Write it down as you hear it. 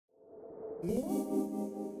We've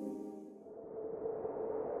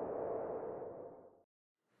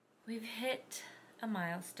hit a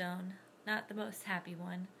milestone, not the most happy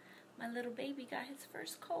one. My little baby got his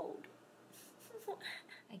first cold.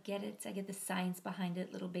 I get it. I get the science behind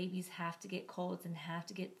it. Little babies have to get colds and have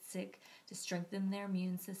to get sick to strengthen their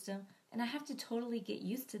immune system. And I have to totally get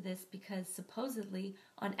used to this because supposedly,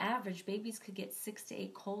 on average, babies could get 6 to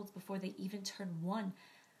 8 colds before they even turn 1.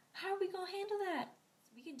 How are we going to handle that?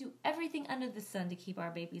 We can do everything under the sun to keep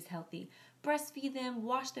our babies healthy. Breastfeed them,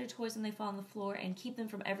 wash their toys when they fall on the floor, and keep them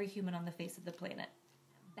from every human on the face of the planet.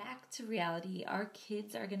 Back to reality, our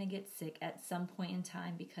kids are going to get sick at some point in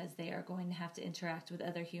time because they are going to have to interact with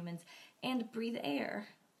other humans and breathe air.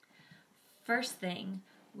 First thing,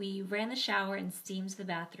 we ran the shower and steamed the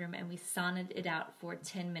bathroom and we saunaed it out for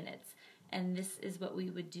 10 minutes. And this is what we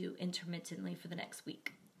would do intermittently for the next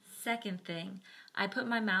week. Second thing, I put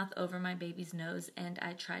my mouth over my baby's nose and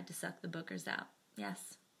I tried to suck the boogers out.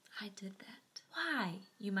 Yes, I did that. Why,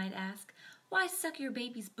 you might ask? Why suck your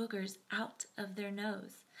baby's boogers out of their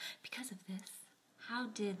nose? Because of this. How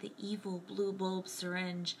did the evil blue bulb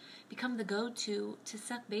syringe become the go-to to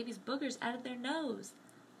suck babies' boogers out of their nose?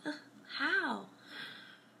 How?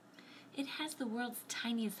 It has the world's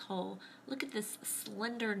tiniest hole. Look at this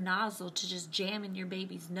slender nozzle to just jam in your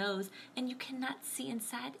baby's nose, and you cannot see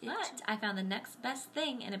inside it. But I found the next best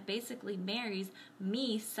thing, and it basically marries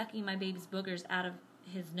me sucking my baby's boogers out of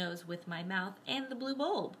his nose with my mouth and the blue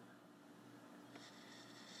bulb.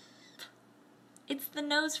 It's the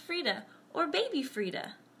nose Frida, or baby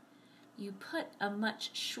Frida. You put a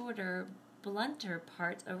much shorter, blunter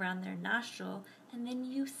part around their nostril, and then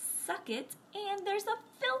you suck it, and there's a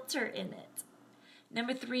filter in it.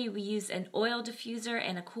 Number 3, we used an oil diffuser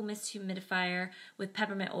and a cool mist humidifier with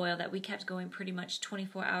peppermint oil that we kept going pretty much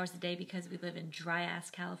 24 hours a day because we live in dry-ass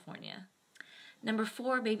California. Number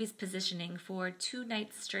 4, baby's positioning. For 2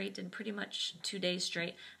 nights straight and pretty much 2 days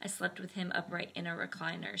straight, I slept with him upright in a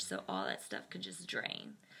recliner so all that stuff could just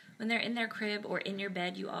drain. When they're in their crib or in your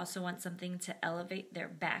bed, you also want something to elevate their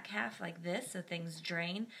back half like this so things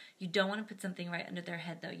drain. You don't want to put something right under their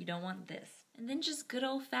head though. You don't want this. And then just good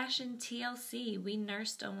old-fashioned TLC. We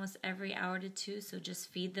nursed almost every hour to 2, so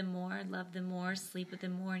just feed them more, love them more, sleep with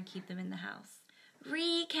them more, and keep them in the house.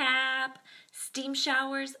 Recap: steam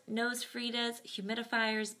showers, nose Fridas,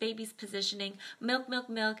 humidifiers, baby's positioning, milk,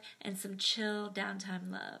 and some chill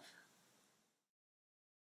downtime love.